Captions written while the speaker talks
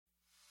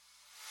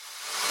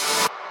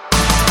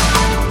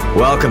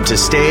Welcome to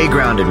Stay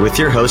Grounded with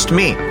your host,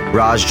 me,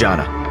 Raj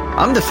Jana.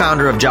 I'm the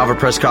founder of Java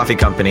Press Coffee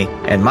Company,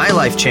 and my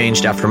life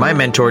changed after my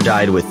mentor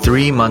died with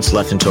 3 months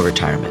left until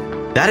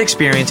retirement. That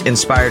experience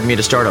inspired me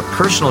to start a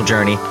personal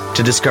journey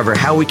to discover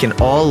how we can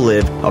all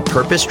live a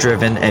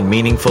purpose-driven and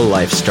meaningful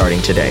life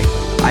starting today.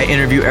 I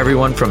interview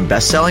everyone from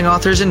best-selling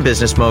authors and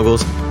business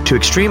moguls to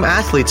extreme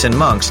athletes and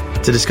monks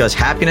to discuss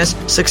happiness,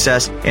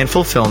 success, and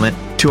fulfillment,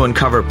 to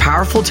uncover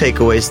powerful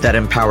takeaways that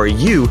empower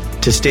you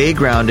to stay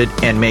grounded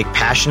and make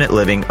passionate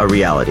living a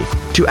reality.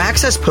 To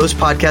access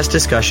post-podcast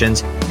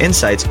discussions,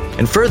 insights,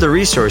 and further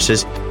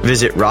resources,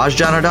 visit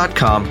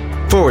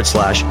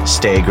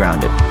rajjana.com/stay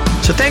grounded.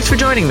 So thanks for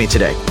joining me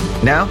today.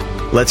 Now,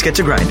 let's get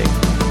to grinding.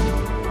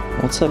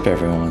 What's up,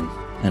 everyone,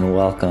 and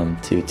welcome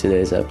to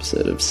today's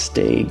episode of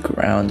Stay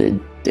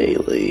Grounded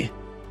Daily.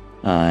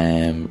 I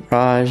am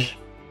Raj,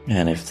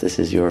 and if this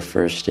is your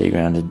first Stay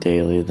Grounded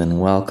Daily, then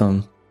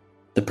welcome.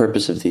 The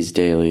purpose of these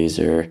dailies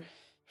are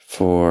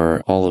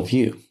for all of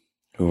you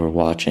who are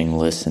watching,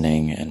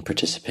 listening, and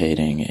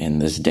participating in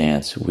this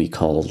dance we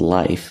call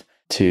life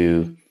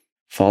to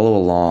follow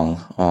along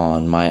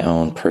on my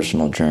own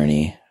personal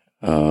journey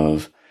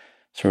of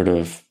sort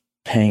of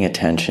paying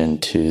attention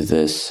to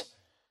this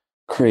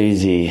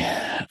crazy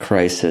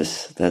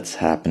crisis that's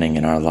happening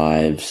in our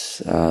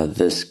lives,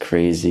 this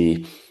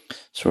crazy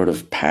sort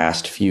of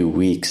past few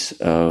weeks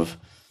of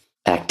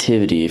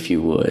activity, if you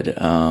would,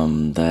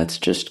 that's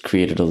just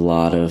created a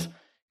lot of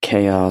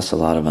chaos, a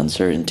lot of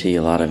uncertainty,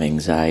 a lot of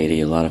anxiety,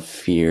 a lot of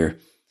fear,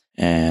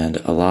 and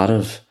a lot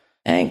of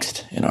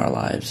angst in our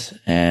lives.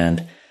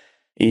 And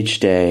each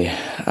day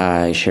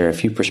I share a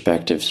few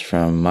perspectives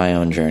from my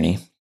own journey,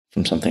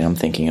 from something I'm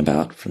thinking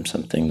about, from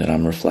something that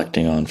I'm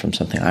reflecting on, from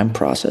something I'm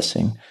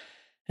processing,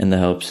 in the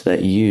hopes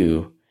that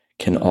you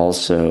can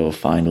also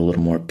find a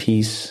little more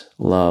peace,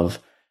 love,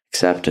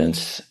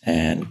 acceptance,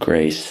 and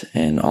grace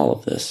in all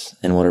of this,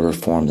 in whatever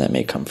form that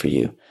may come for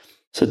you.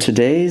 So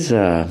today's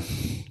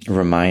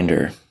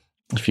reminder,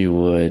 if you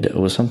would,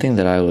 was something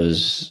that I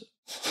was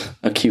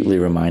acutely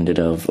reminded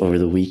of over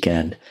the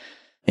weekend,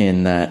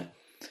 in that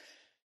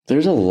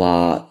there's a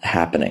lot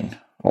happening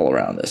all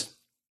around us.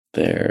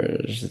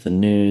 There's the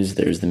news,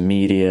 there's the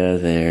media,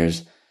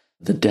 there's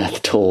the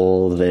death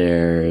toll,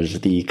 there's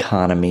the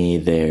economy,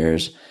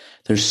 there's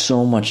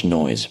so much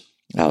noise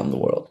out in the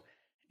world.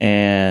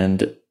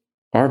 And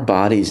our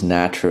bodies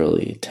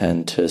naturally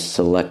tend to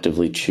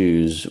selectively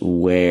choose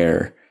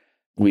where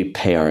we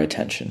pay our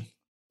attention.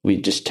 We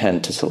just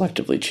tend to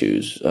selectively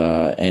choose.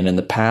 And in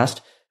the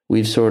past,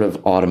 we've sort of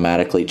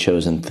automatically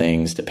chosen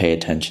things to pay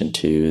attention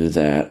to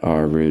that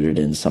are rooted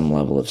in some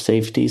level of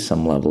safety,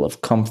 some level of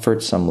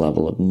comfort, some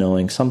level of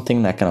knowing,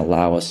 something that can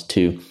allow us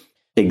to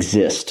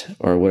exist,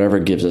 or whatever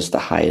gives us the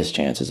highest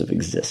chances of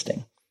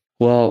existing.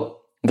 Well,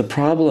 the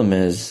problem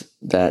is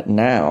that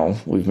now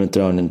we've been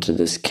thrown into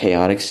this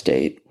chaotic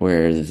state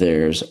where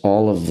there's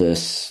all of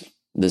this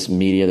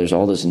media, there's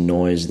all this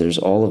noise, there's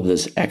all of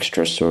this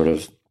extra sort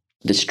of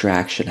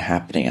distraction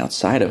happening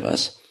outside of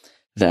us,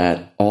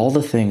 that all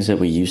the things that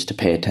we used to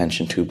pay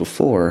attention to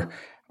before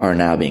are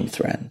now being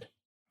threatened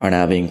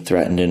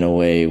in a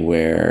way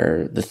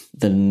where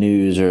the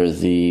news or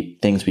the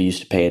things we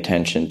used to pay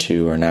attention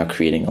to are now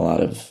creating a lot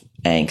of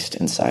angst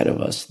inside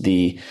of us.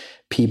 The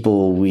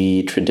people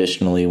we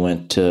traditionally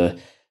went to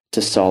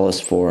solace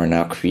for are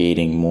now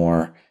creating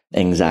more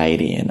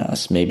anxiety in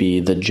us. Maybe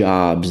the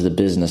jobs, the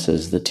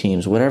businesses, the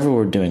teams, whatever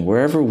we're doing,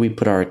 wherever we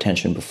put our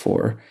attention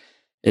before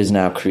is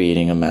now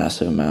creating a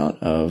massive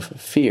amount of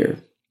fear.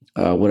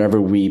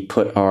 Whatever we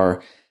put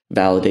our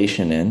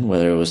validation in,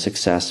 whether it was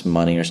success,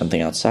 money, or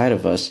something outside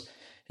of us,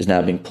 is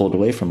now being pulled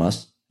away from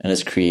us and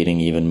is creating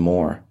even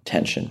more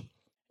tension.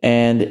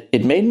 And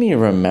it made me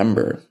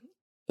remember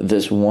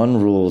this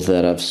one rule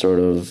that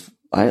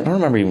I don't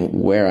remember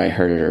even where I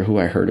heard it or who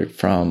I heard it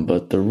from,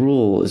 but the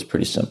rule is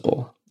pretty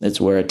simple.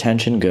 It's where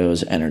attention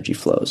goes, energy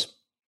flows.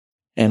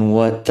 And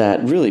what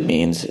that really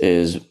means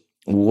is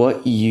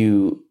what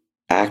you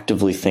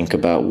actively think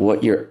about,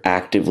 what you're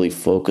actively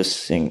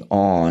focusing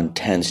on,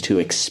 tends to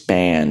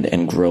expand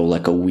and grow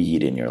like a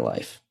weed in your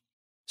life.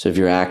 So if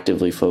you're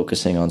actively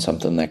focusing on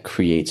something that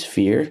creates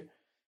fear,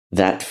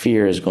 that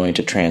fear is going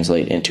to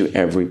translate into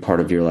every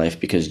part of your life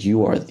because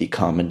you are the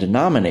common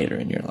denominator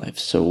in your life.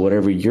 So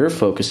whatever you're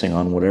focusing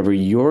on, whatever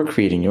you're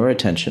creating your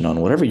attention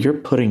on, whatever you're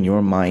putting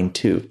your mind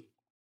to,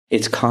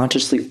 it's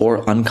consciously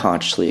or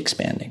unconsciously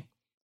expanding.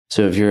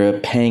 So if you're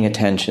paying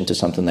attention to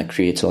something that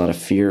creates a lot of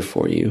fear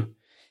for you,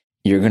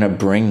 you're going to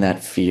bring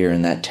that fear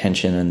and that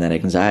tension and that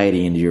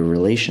anxiety into your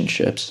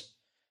relationships,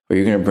 or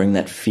you're going to bring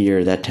that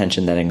fear, that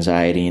tension, that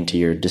anxiety into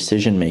your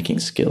decision-making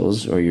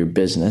skills or your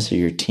business or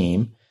your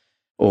team,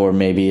 or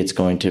maybe it's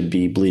going to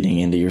be bleeding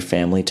into your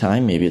family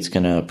time. Maybe it's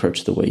going to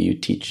approach the way you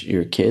teach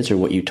your kids or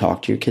what you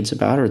talk to your kids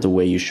about or the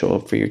way you show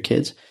up for your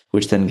kids,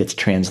 which then gets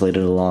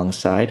translated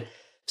alongside.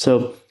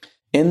 So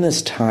in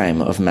this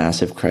time of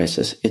massive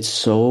crisis, it's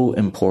so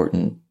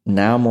important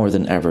now more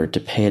than ever to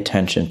pay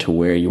attention to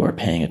where you are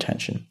paying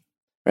attention.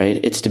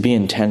 Right? It's to be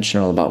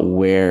intentional about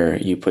where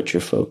you put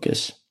your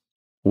focus,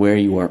 where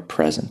you are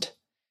present.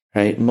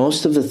 right?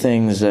 Most of the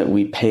things that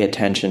we pay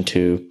attention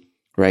to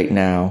right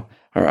now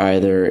are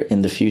either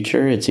in the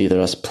future. It's either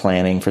us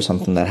planning for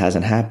something that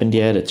hasn't happened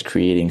yet. It's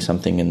creating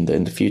something in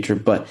the future.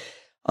 But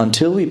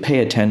until we pay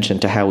attention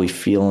to how we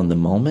feel in the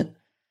moment,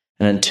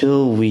 and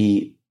until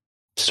we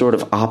sort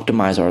of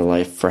optimize our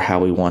life for how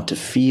we want to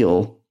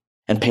feel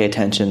and pay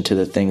attention to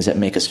the things that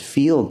make us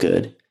feel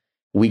good,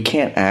 we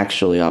can't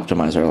actually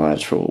optimize our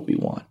lives for what we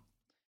want.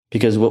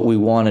 Because what we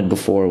wanted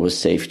before was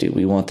safety.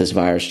 We want this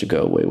virus to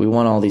go away. We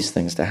want all these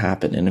things to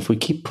happen. And if we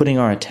keep putting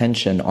our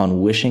attention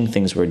on wishing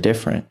things were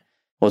different,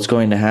 what's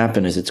going to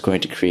happen is it's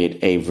going to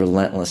create a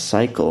relentless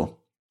cycle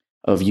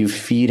of you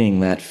feeding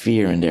that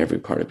fear into every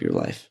part of your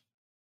life.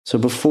 So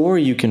before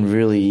you can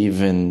really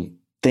even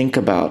think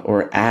about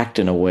or act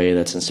in a way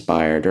that's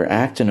inspired or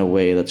act in a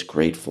way that's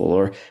grateful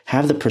or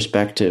have the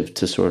perspective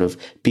to sort of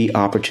be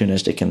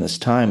opportunistic in this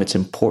time, it's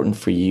important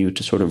for you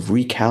to sort of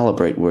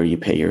recalibrate where you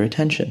pay your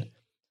attention.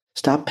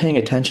 Stop paying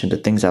attention to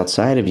things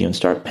outside of you and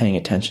start paying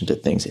attention to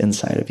things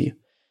inside of you.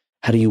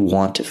 How do you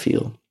want to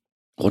feel?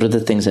 What are the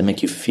things that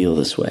make you feel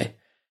this way?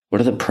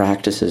 What are the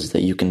practices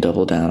that you can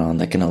double down on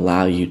that can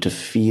allow you to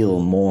feel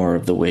more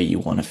of the way you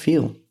want to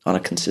feel on a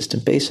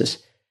consistent basis?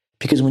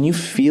 Because when you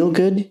feel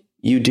good,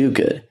 you do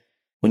good.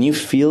 When you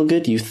feel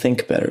good, you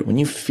think better. When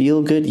you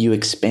feel good, you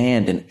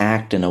expand and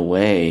act in a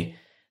way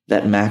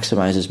that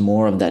maximizes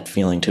more of that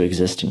feeling to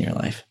exist in your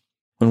life.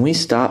 When we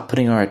stop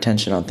putting our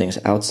attention on things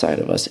outside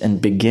of us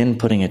and begin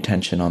putting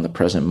attention on the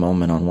present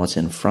moment, on what's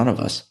in front of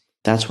us,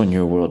 that's when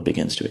your world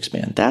begins to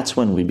expand. That's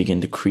when we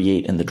begin to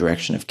create in the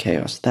direction of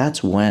chaos.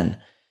 That's when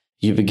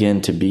you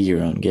begin to be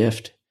your own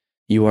gift.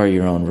 You are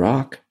your own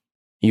rock.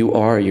 You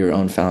are your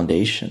own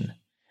foundation.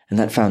 And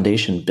that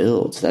foundation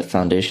builds, that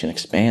foundation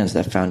expands,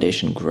 that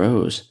foundation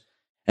grows.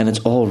 And it's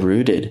all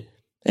rooted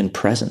in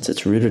presence.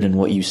 It's rooted in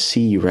what you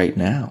see right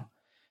now.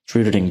 It's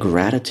rooted in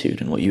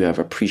gratitude and what you have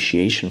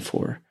appreciation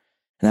for.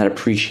 And that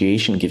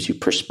appreciation gives you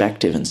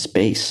perspective and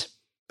space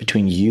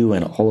between you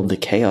and all of the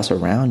chaos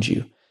around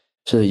you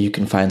so that you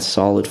can find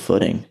solid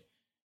footing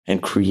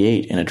and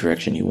create in a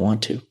direction you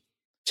want to.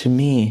 To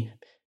me,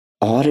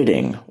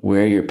 auditing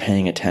where you're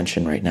paying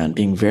attention right now and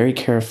being very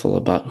careful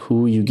about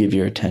who you give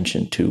your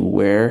attention to,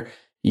 where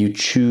you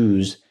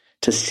choose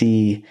to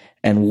see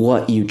and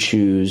what you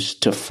choose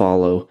to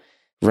follow.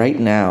 Right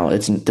now,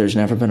 there's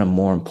never been a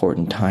more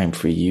important time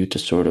for you to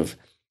sort of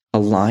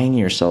align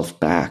yourself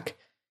back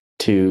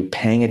to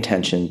paying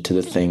attention to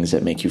the things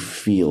that make you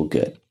feel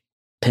good,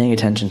 paying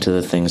attention to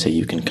the things that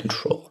you can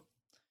control,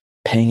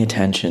 paying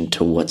attention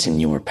to what's in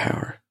your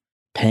power,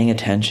 paying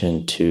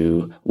attention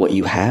to what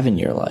you have in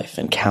your life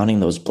and counting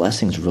those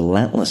blessings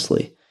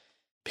relentlessly.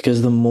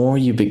 Because the more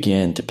you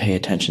begin to pay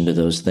attention to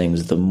those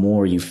things, the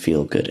more you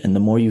feel good. And the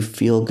more you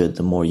feel good,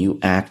 the more you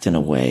act in a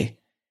way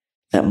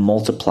that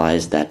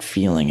multiplies that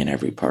feeling in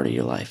every part of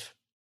your life.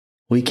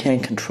 We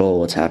can't control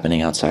what's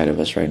happening outside of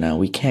us right now.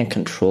 We can't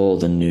control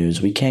the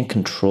news. We can't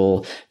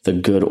control the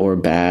good or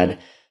bad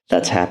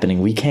that's happening.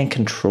 We can't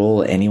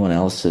control anyone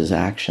else's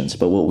actions.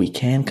 But what we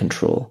can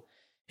control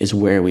is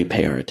where we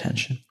pay our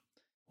attention.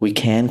 We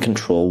can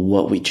control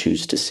what we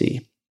choose to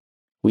see.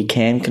 We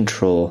can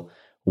control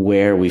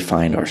where we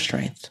find our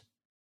strength.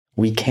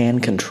 We can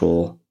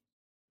control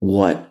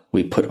what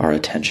we put our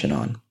attention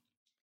on.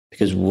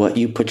 Because what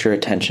you put your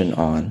attention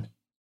on,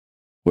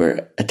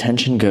 where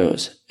attention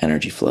goes,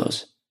 energy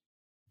flows.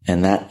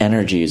 And that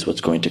energy is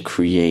what's going to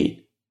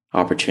create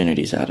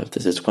opportunities out of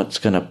this. It's what's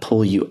going to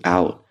pull you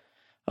out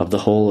of the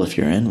hole if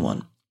you're in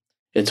one.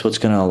 It's what's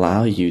going to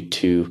allow you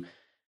to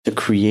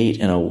create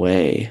in a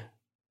way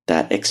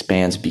that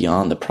expands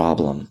beyond the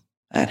problem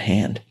at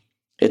hand.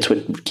 It's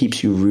what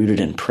keeps you rooted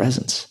in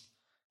presence.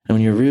 And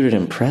when you're rooted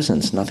in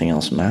presence, nothing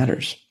else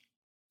matters.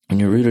 When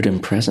you're rooted in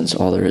presence,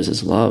 all there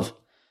is love.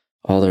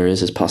 All there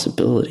is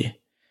possibility.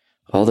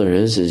 All there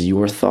is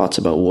your thoughts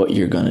about what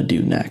you're going to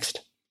do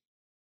next.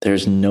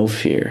 There's no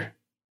fear.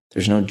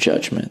 There's no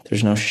judgment.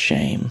 There's no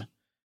shame.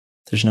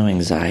 There's no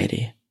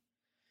anxiety.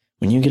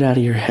 When you get out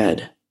of your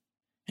head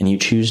and you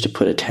choose to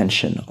put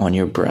attention on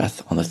your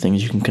breath, on the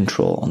things you can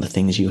control, on the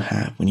things you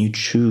have, when you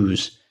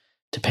choose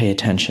to pay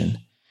attention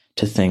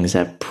to things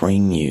that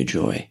bring you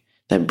joy,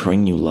 that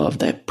bring you love,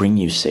 that bring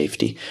you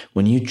safety,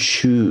 when you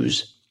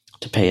choose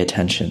to pay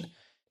attention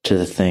to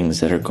the things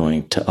that are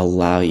going to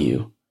allow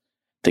you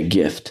the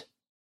gift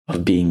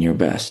of being your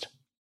best,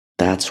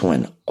 that's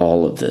when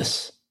all of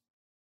this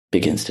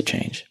begins to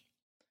change.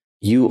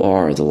 You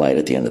are the light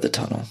at the end of the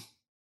tunnel,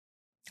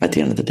 at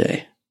the end of the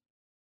day.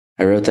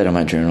 I wrote that in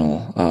my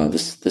journal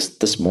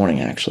this morning,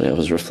 actually. I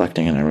was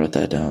reflecting and I wrote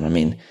that down. I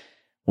mean,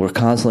 we're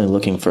constantly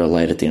looking for a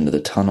light at the end of the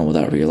tunnel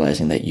without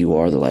realizing that you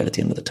are the light at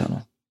the end of the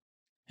tunnel.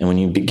 And when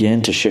you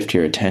begin to shift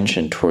your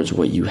attention towards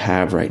what you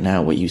have right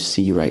now, what you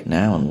see right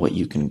now, and what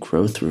you can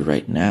grow through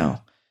right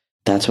now,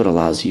 that's what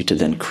allows you to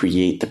then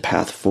create the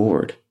path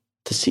forward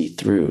to see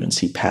through and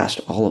see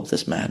past all of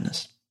this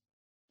madness.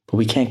 But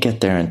we can't get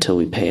there until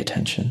we pay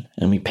attention,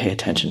 and we pay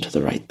attention to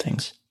the right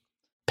things.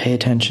 Pay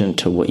attention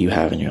to what you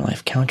have in your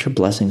life. Count your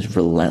blessings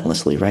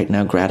relentlessly. Right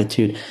now,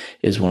 gratitude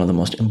is one of the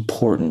most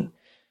important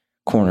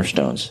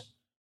cornerstones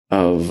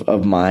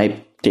of my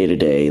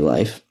day-to-day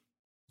life.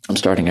 I'm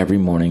starting every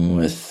morning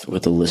with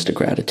a list of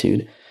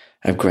gratitude.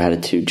 I have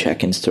gratitude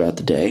check-ins throughout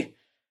the day.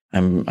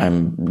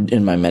 I'm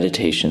in my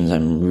meditations,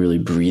 I'm really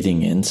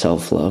breathing in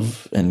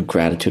self-love and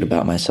gratitude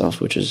about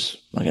myself, which is,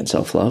 again,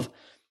 self-love.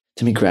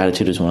 To me,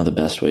 gratitude is one of the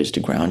best ways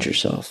to ground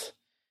yourself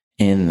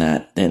in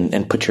that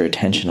and put your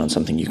attention on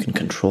something you can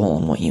control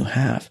and what you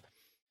have.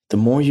 The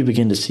more you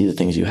begin to see the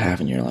things you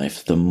have in your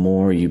life, the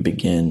more you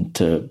begin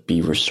to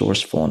be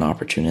resourceful and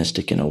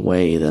opportunistic in a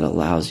way that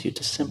allows you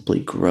to simply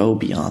grow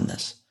beyond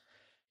this.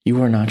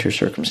 You are not your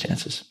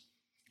circumstances.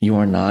 You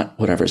are not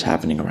whatever's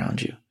happening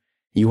around you.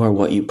 You are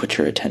what you put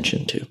your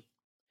attention to.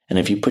 And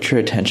if you put your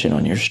attention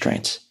on your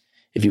strengths,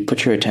 if you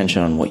put your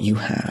attention on what you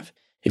have,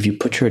 if you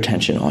put your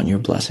attention on your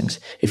blessings,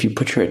 if you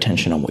put your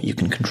attention on what you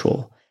can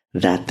control,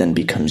 that then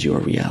becomes your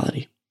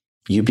reality.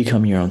 You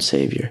become your own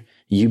savior.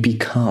 You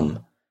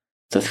become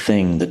the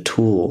thing, the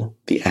tool,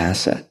 the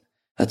asset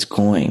that's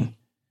going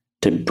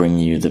to bring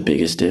you the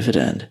biggest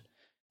dividend,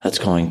 that's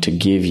going to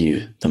give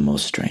you the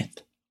most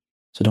strength.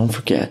 So don't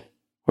forget,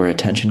 where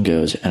attention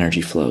goes,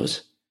 energy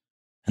flows.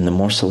 And the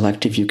more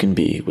selective you can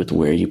be with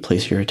where you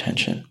place your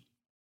attention,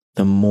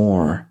 the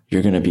more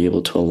you're going to be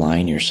able to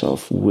align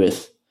yourself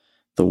with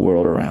the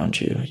world around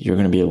you. You're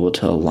going to be able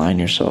to align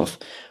yourself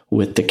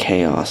with the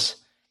chaos.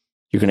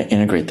 You're going to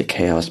integrate the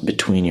chaos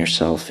between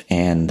yourself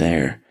and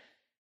there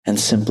and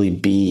simply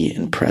be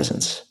in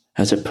presence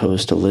as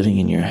opposed to living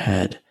in your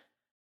head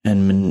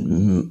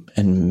and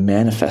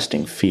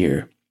manifesting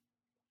fear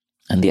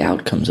and the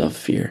outcomes of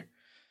fear.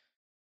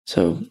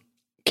 So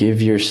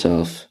give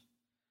yourself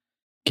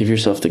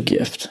the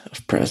gift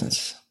of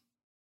presence.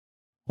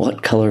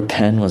 What color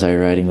pen was I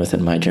writing with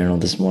in my journal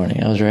this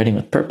morning? I was writing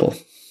with purple.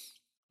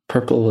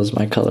 Purple was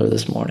my color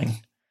this morning.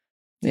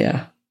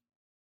 Yeah.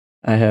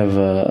 I have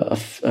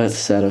a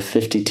set of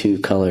 52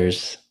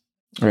 colors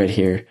right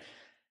here,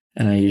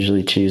 and I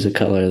usually choose a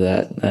color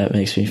that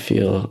makes me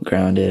feel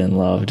grounded and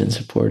loved and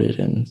supported,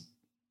 and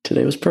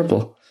today was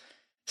purple.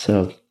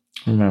 So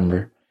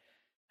remember,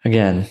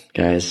 again,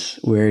 guys,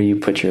 where you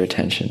put your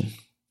attention,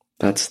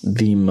 that's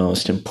the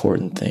most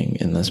important thing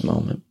in this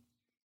moment.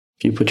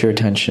 If you put your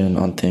attention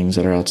on things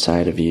that are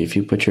outside of you, if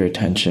you put your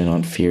attention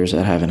on fears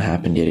that haven't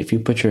happened yet, if you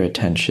put your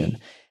attention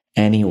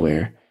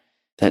anywhere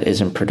that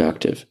isn't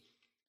productive,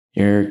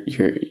 you're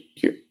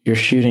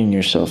shooting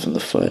yourself in the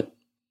foot.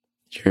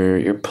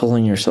 You're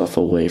pulling yourself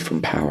away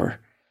from power.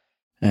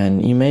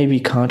 And you may be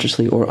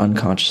consciously or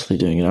unconsciously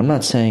doing it. I'm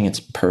not saying it's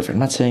perfect. I'm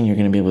not saying you're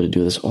going to be able to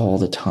do this all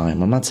the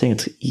time. I'm not saying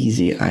it's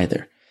easy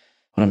either.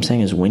 What I'm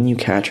saying is when you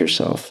catch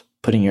yourself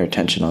putting your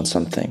attention on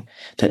something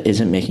that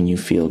isn't making you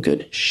feel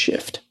good,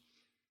 shift.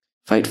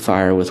 Fight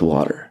fire with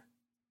water.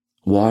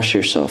 Wash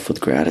yourself with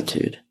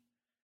gratitude.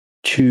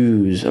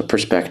 Choose a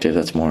perspective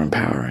that's more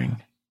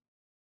empowering.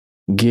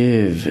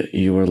 Give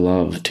your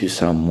love to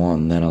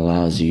someone that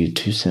allows you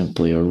to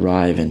simply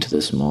arrive into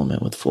this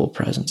moment with full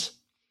presence.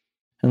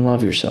 And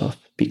love yourself.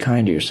 Be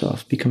kind to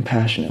yourself. Be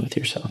compassionate with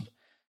yourself.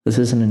 This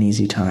isn't an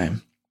easy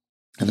time.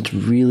 And it's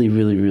really,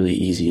 really, really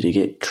easy to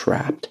get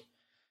trapped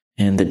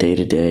in the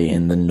day-to-day,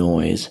 in the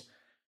noise.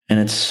 And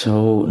it's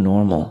so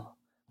normal.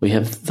 We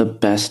have the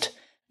best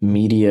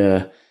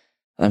media,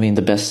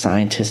 the best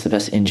scientists, the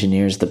best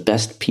engineers, the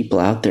best people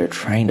out there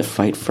trying to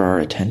fight for our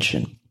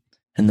attention.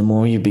 And the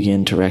more you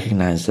begin to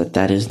recognize that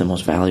that is the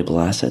most valuable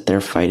asset, they're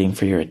fighting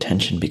for your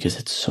attention because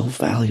it's so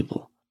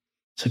valuable.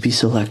 So be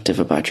selective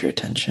about your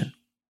attention.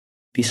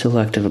 Be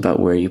selective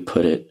about where you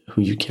put it,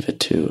 who you give it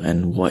to,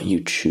 and what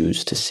you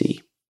choose to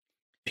see.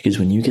 Because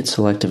when you get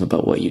selective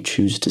about what you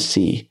choose to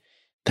see,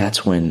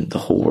 that's when the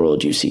whole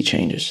world you see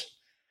changes.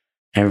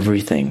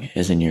 Everything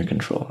is in your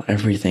control.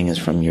 Everything is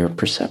from your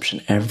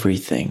perception.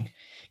 Everything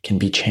can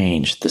be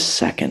changed the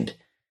second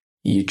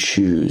you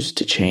choose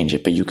to change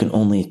it. But you can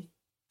only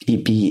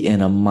be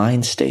in a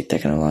mind state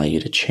that can allow you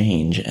to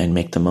change and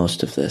make the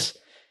most of this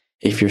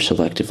if you're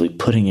selectively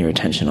putting your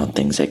attention on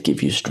things that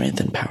give you strength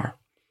and power.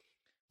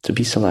 So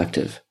be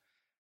selective,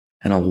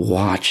 and I'll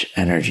watch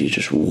energy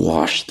just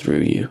wash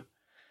through you.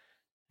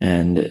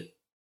 And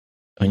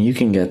when you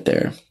can get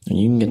there, and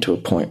you can get to a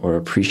point where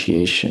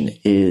appreciation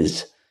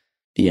is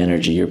the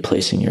energy you're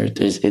placing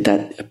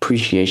that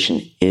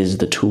appreciation is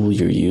the tool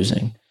you're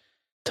using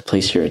to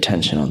place your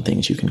attention on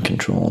things you can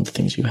control and the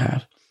things you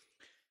have.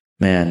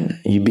 Man,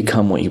 you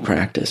become what you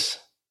practice.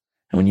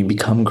 And when you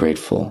become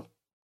grateful,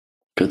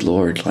 good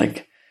Lord,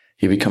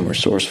 you become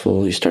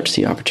resourceful. You start to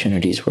see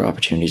opportunities where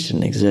opportunities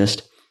didn't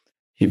exist.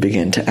 You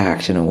begin to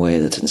act in a way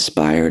that's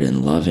inspired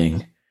and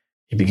loving.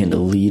 You begin to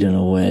lead in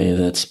a way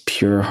that's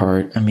pure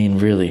heart.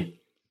 Really,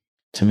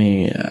 to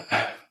me,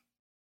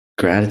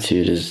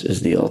 gratitude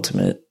is the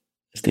ultimate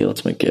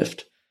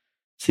gift.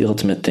 It's the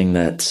ultimate thing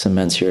that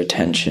cements your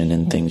attention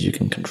in things you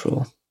can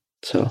control.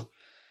 So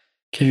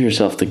give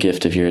yourself the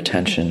gift of your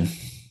attention.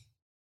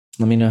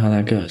 Let me know how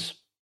that goes.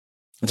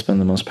 It's been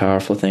the most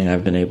powerful thing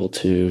I've been able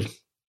to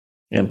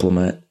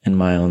implement in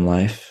my own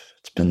life.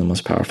 It's been the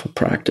most powerful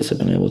practice I've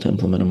been able to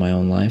implement in my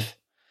own life.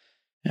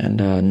 And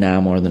now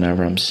more than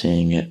ever, I'm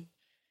seeing it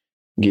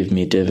give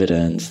me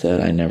dividends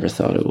that I never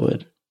thought it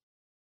would.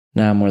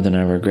 now more than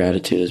ever,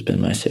 gratitude has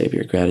been my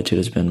savior. Gratitude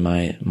has been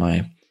my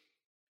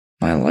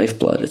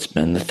lifeblood. It's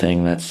been the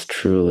thing that's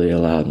truly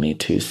allowed me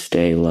to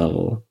stay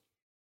level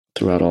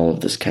throughout all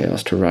of this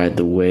chaos, to ride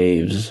the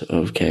waves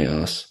of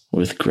chaos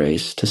with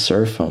grace, to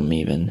surf them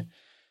even.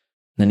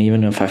 Then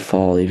even if I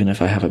fall, even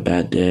if I have a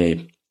bad day,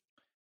 if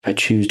I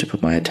choose to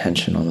put my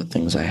attention on the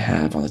things I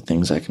have, on the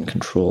things I can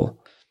control,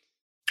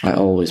 I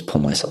always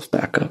pull myself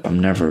back up. I'm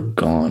never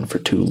gone for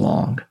too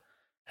long.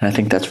 And I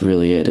think that's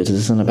really it. It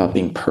isn't about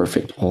being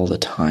perfect all the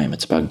time.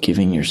 It's about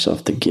giving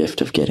yourself the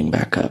gift of getting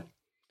back up.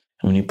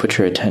 And when you put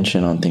your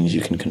attention on things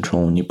you can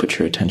control, when you put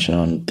your attention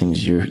on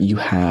things you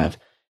have,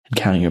 and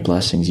counting your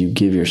blessings, you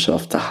give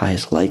yourself the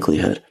highest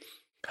likelihood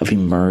of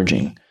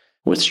emerging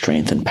with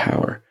strength and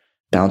power,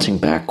 bouncing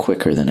back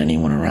quicker than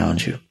anyone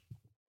around you,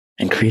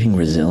 and creating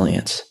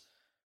resilience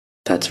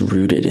that's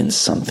rooted in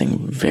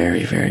something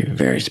very, very,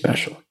 very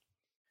special.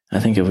 I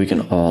think if we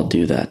can all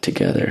do that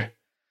together,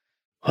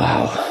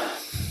 wow.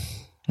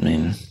 I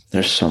mean,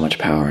 there's so much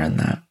power in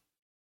that.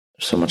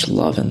 There's so much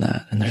love in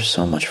that. And there's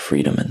so much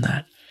freedom in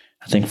that.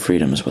 I think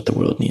freedom is what the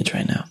world needs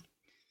right now.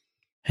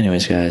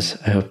 Anyways,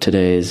 guys, I hope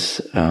today's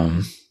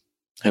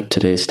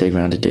Stay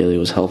Grounded Daily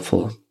was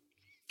helpful.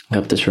 I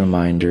hope this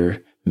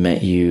reminder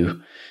met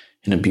you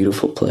in a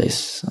beautiful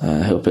place.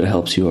 I hope it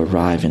helps you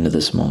arrive into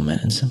this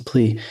moment and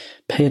simply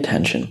pay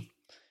attention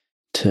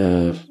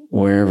to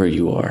wherever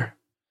you are.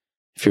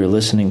 If you're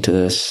listening to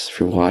this, if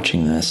you're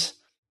watching this,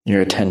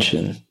 your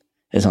attention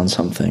is on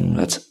something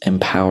that's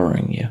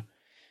empowering you.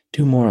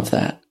 Do more of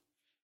that.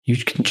 You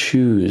can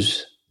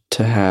choose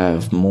to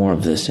have more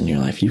of this in your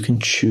life. You can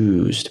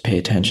choose to pay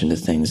attention to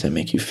things that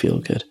make you feel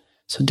good.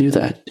 So do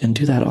that, and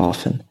do that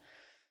often.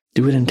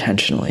 Do it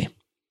intentionally.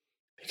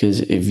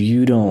 Because if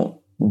you don't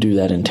do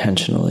that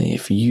intentionally,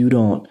 if you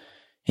don't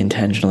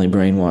intentionally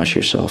brainwash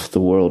yourself,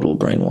 the world will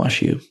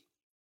brainwash you.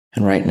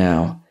 And right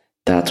now,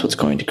 that's what's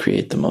going to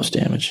create the most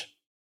damage.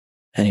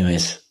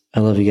 Anyways, I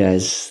love you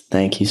guys.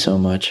 Thank you so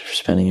much for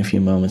spending a few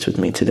moments with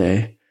me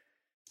today.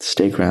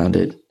 Stay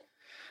grounded.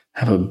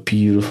 Have a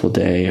beautiful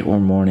day or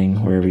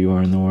morning, wherever you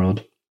are in the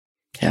world.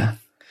 Yeah,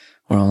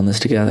 we're all in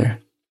this together.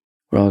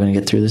 We're all going to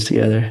get through this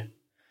together.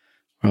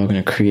 We're all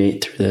going to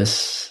create through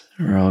this.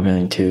 We're all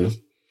going to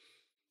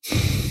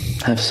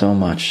have so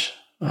much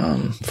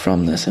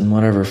from this in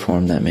whatever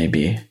form that may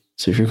be.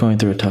 So if you're going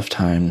through a tough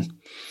time,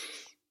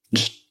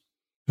 just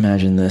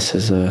imagine this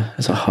as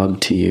a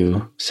hug to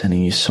you,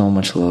 sending you so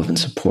much love and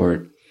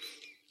support.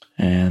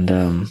 And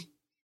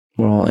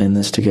we're all in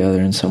this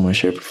together in some way,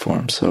 shape, or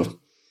form. So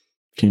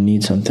if you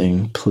need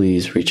something,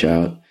 please reach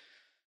out.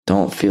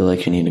 Don't feel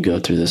like you need to go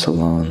through this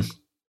alone.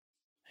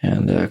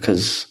 And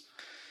because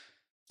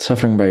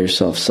suffering by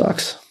yourself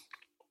sucks.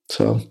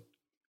 So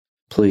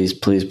please,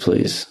 please,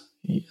 please,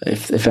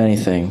 if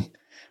anything,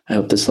 I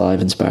hope this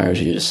live inspires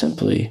you to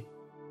simply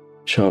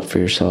show up for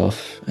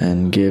yourself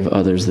and give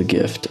others the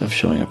gift of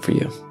showing up for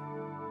you.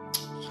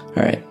 All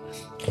right.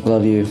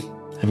 Love you.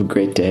 Have a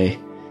great day.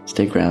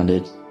 Stay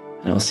grounded.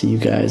 And I'll see you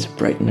guys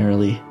bright and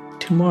early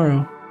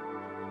tomorrow.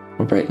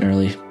 Or bright and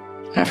early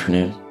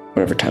afternoon,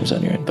 whatever time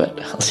zone you're in. But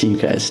I'll see you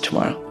guys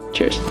tomorrow.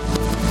 Cheers.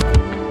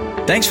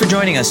 Thanks for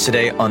joining us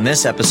today on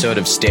this episode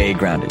of Stay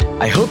Grounded.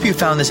 I hope you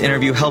found this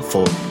interview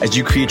helpful as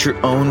you create your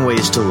own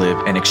ways to live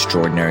an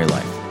extraordinary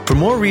life. For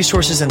more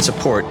resources and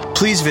support,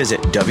 please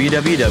visit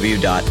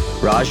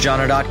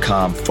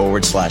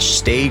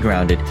www.rajjana.com/Stay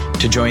Grounded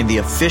to join the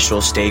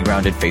official Stay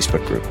Grounded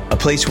Facebook group, a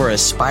place where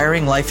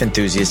aspiring life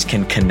enthusiasts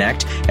can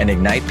connect and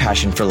ignite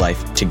passion for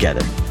life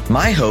together.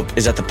 My hope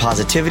is that the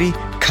positivity,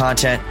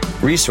 content,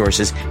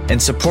 resources,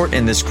 and support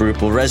in this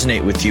group will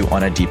resonate with you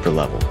on a deeper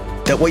level.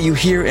 That what you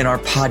hear in our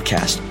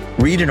podcast,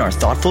 read in our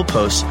thoughtful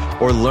posts,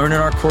 or learn in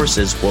our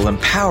courses will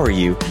empower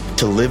you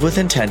to live with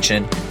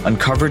intention,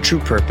 uncover true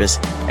purpose,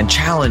 and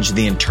challenge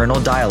the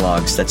internal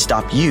dialogues that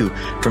stop you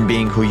from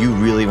being who you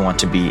really want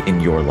to be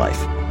in your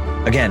life.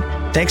 Again,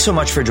 thanks so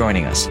much for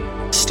joining us.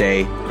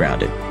 Stay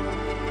grounded.